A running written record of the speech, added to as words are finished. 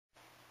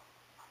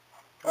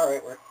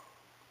Alright, we're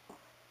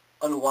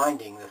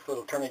unwinding this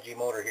little turnigy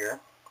motor here.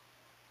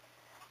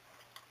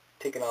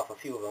 Taking off a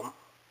few of them.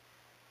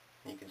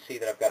 You can see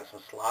that I've got some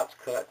slots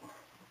cut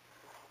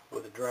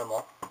with a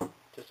Dremel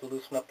just to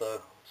loosen up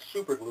the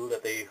super glue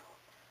that they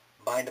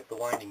bind up the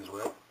windings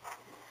with.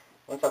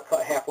 Once I've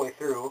cut halfway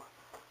through,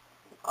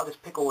 I'll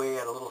just pick away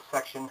at a little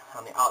section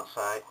on the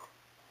outside,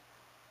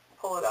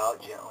 pull it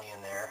out gently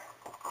in there,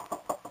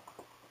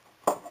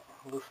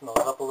 loosen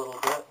those up a little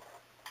bit.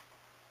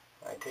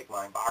 I take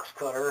my box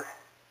cutter,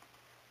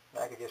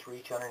 and I can just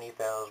reach underneath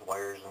those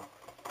wires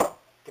and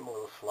give them a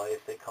little slice.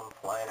 They come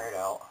flying right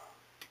out.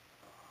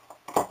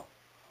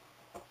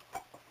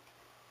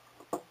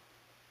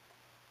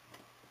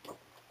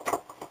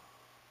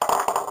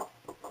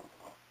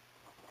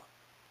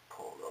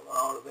 Pull them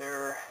out of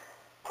there.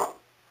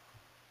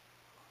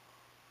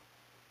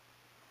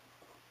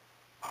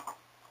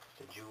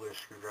 Just a jeweler's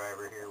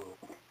screwdriver here we'll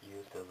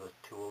use as a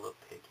tool to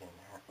pick in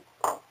there.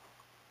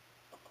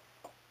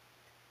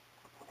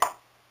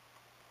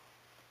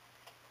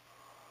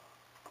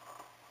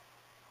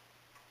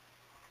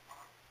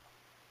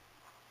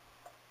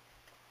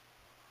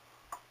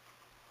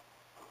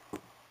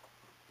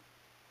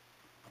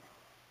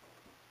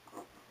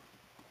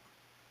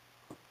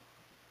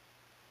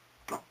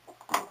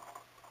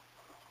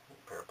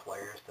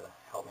 Pliers to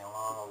help me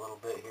along a little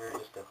bit here,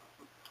 just to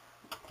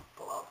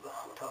pull out the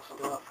tough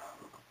stuff.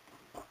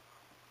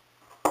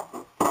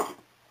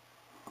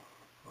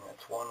 And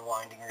that's one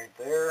winding right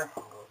there.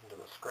 Goes into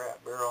the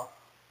scrap barrel.